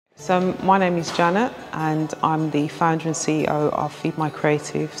So my name is Janet and I'm the founder and CEO of Feed My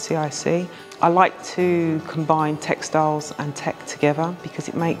Creative, CIC. I like to combine textiles and tech together because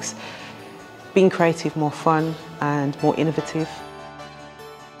it makes being creative more fun and more innovative.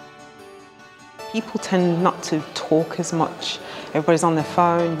 People tend not to talk as much. Everybody's on their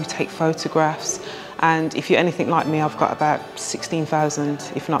phone, you take photographs, and if you're anything like me, I've got about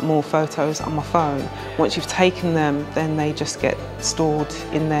 16,000, if not more, photos on my phone. Once you've taken them, then they just get stored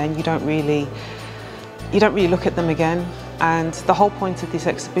in there and you don't really look at them again. And the whole point of this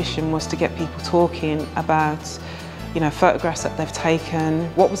exhibition was to get people talking about photographs that they've taken,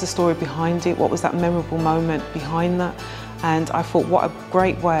 what was the story behind it, what was that memorable moment behind that. And I thought, what a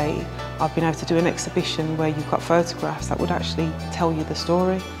great way I've been able to do an exhibition where you've got photographs that would actually tell you the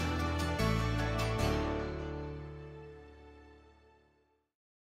story.